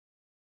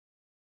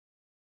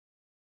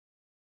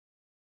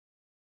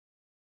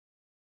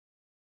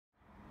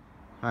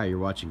Hi, you're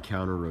watching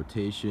Counter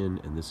Rotation,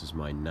 and this is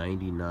my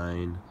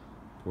 99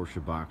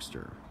 Porsche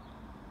Boxster.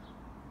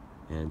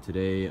 And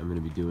today I'm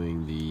going to be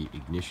doing the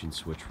ignition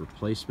switch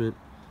replacement.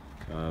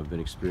 I've been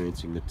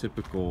experiencing the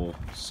typical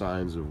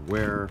signs of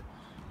wear,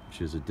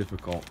 which is a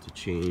difficult to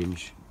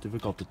change,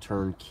 difficult to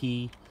turn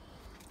key,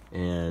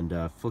 and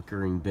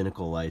flickering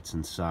binnacle lights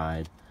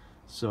inside.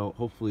 So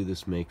hopefully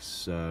this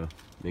makes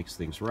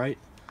things right.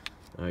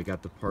 I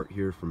got the part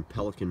here from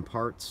Pelican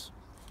Parts.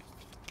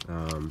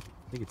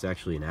 I think it's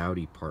actually an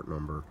Audi part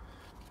number,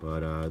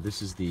 but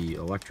this is the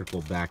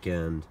electrical back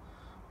end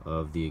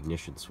of the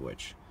ignition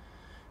switch.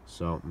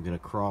 So I'm going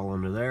to crawl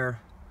under there,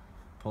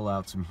 pull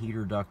out some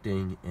heater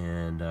ducting,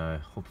 and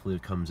hopefully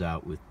it comes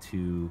out with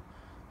two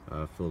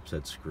Phillips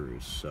head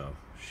screws. So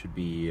should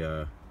be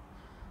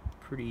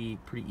pretty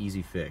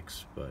easy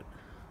fix, but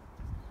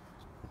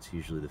that's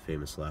usually the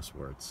famous last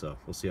word. So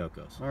we'll see how it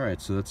goes. All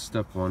right, so that's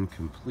step one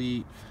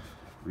complete.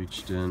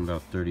 Reached in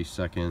about 30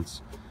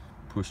 seconds.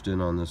 Pushed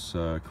in on this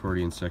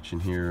accordion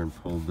section here and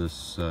pulled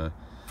this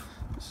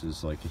this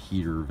is like a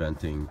heater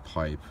venting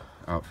pipe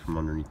out from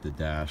underneath the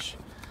dash.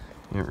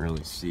 Can't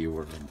really see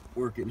where I'm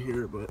working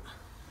here, but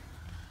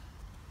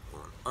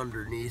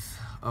underneath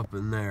up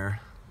in there,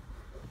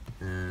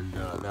 and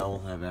now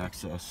we'll have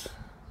access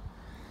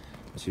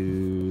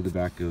to the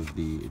back of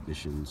the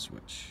ignition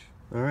switch.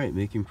 Alright,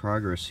 making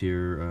progress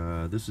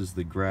here. This is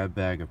the grab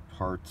bag of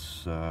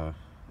parts,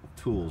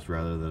 tools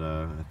rather, that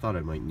I thought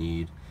I might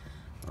need.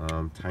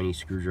 Tiny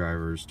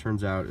screwdrivers.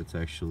 Turns out it's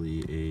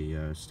actually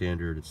a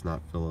standard, it's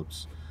not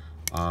Phillips,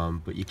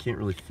 but you can't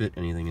really fit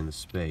anything in the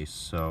space.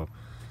 So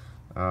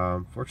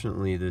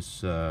fortunately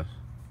this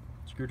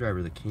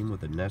screwdriver that came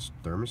with a Nest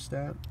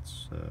thermostat,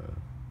 it's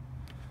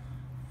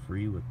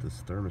free with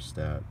this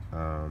thermostat.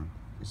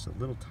 It's a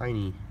little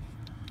tiny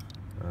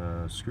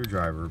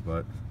screwdriver,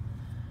 but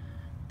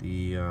the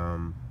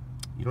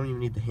you don't even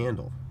need the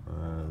handle.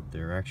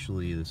 They're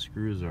actually, the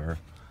screws are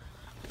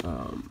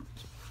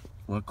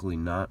luckily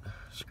not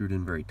screwed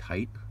in very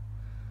tight,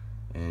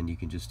 and you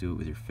can just do it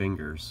with your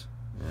fingers,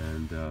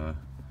 and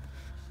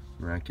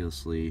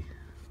miraculously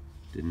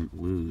didn't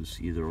lose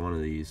either one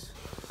of these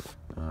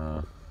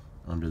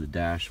under the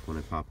dash when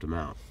I popped them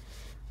out.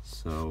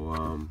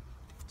 So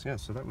yeah,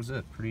 so that was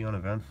it. Pretty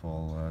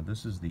uneventful.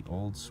 This is the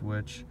old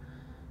switch.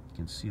 You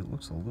can see it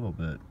looks a little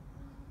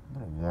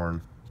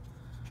worn.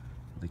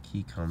 The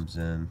key comes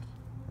in.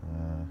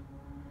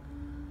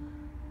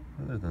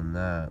 Other than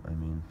that, I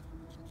mean,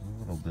 a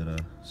little bit of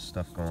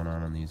stuff going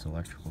on these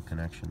electrical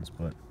connections,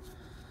 but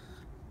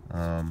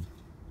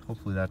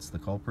hopefully that's the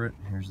culprit.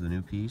 Here's the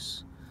new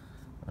piece.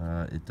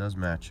 It does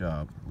match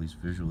up, at least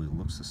visually it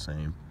looks the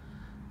same,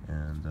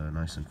 and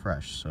nice and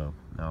fresh. So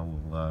now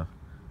we'll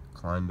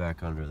climb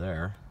back under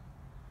there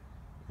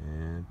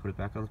and put it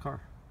back on the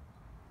car.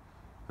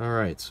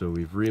 Alright, so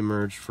we've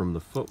re-emerged from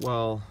the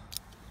footwell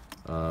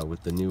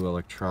with the new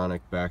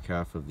electronic back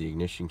half of the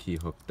ignition key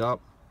hooked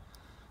up.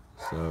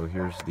 So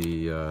here's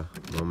the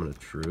moment of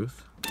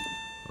truth.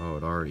 Oh,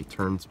 it already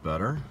turns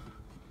better.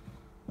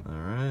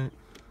 Alright,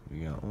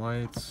 we got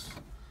lights,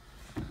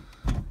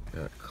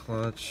 got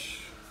clutch,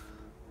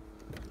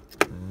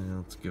 and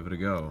let's give it a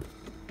go.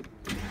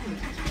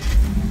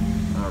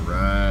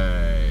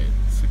 Alright,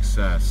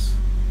 success.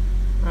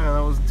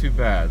 That wasn't too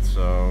bad.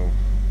 So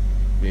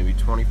maybe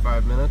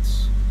 25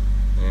 minutes,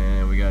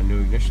 and we got a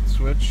new ignition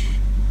switch.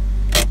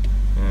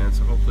 And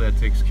so hopefully that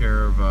takes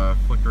care of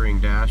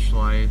flickering dash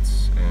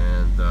lights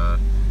and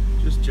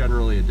just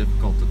generally a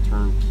difficult to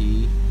turn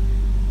key.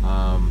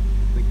 I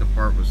think the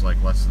part was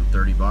like less than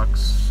 30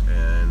 bucks,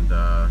 and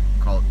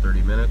call it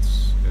 30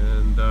 minutes,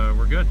 and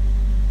we're good.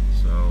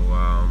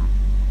 So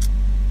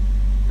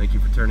thank you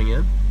for tuning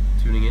in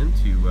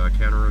to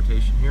Counter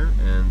Rotation here,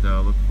 and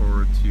look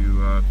forward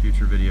to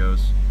future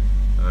videos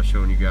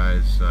showing you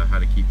guys how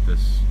to keep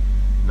this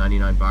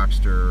 99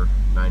 Boxster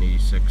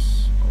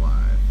 96 alive.